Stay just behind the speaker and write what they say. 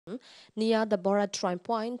near the border join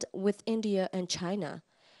point with India and China.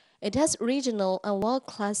 It has regional and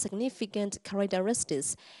world-class significant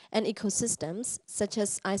characteristics and ecosystems such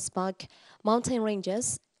as iceberg, mountain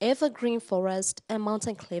ranges, evergreen forest, and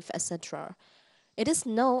mountain cliff, etc. It is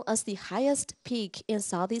known as the highest peak in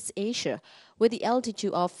Southeast Asia, with the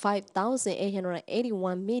altitude of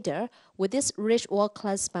 5,881 meters, with its rich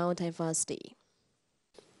world-class biodiversity.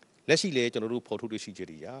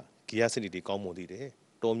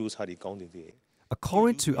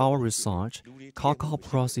 According to our research,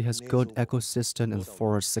 Hkakabo has good ecosystem and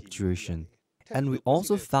forest situation. And we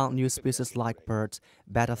also found new species like birds,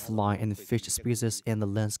 butterfly, and fish species in the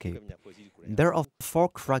landscape. There are 4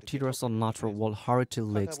 criteria on natural world heritage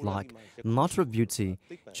lakes like natural beauty,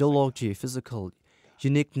 geology, physical,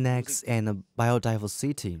 uniqueness, and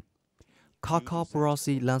biodiversity.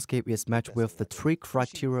 Hkakabo landscape is matched with the 3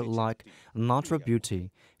 criteria like natural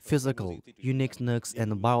beauty, physical, uniqueness,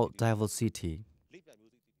 and biodiversity.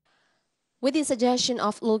 With the suggestion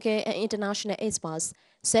of local and international experts,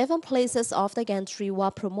 7 places of the country were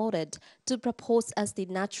promoted to propose as the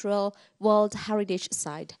Natural World Heritage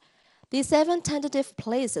Site. The 7 tentative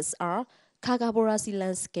places are Hkakabo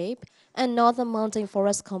Landscape and Northern Mountain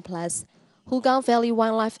Forest Complex, Hkakabo Valley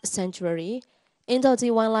Wildlife Sanctuary,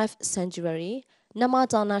 Indodi Wildlife Sanctuary,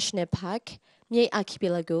 Namadon National Park, Mye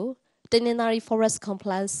Archipelago, Denenari Forest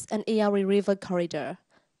Complex, and Eari River Corridor.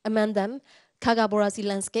 Among them, Hkakabo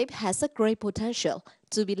landscape has a great potential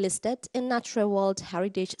to be listed in Natural World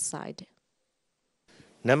Heritage Site.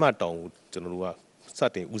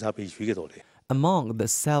 Among the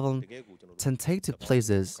 7 tentative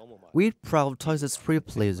places, we prioritized 3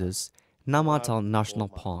 places: Namadon National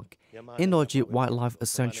Park, Indodi Wildlife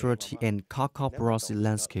Sanctuary, and Hkakabo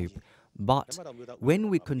landscape. But when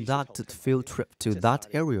we conducted field trip to that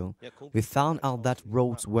area, we found out that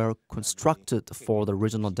roads were constructed for the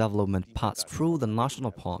regional development paths through the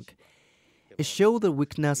national park. It showed the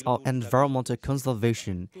weakness of environmental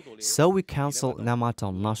conservation, so we cancelled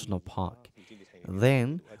Namadon National Park.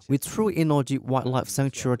 Then, we threw Indodi Wildlife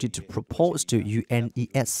Sanctuary to propose to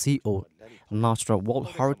UNESCO, Natural World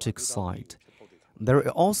Heritage Site. There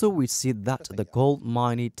also we see that the gold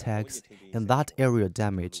mining tax in that area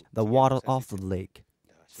damaged the water of the lake.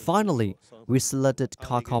 Finally, we selected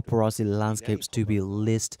Hkakabo landscapes to be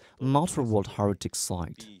listed Natural World Heritage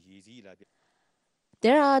Site.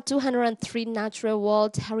 There are 203 Natural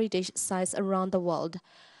World Heritage Sites around the world.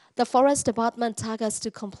 The Forest Department targets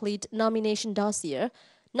to complete nomination dossier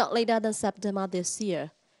not later than September this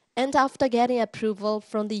year. And after getting approval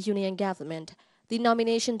from the Union government, the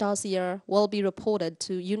nomination dossier will be reported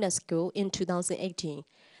to UNESCO in 2018.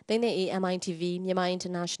 They MITV, Myanmar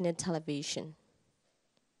International Television.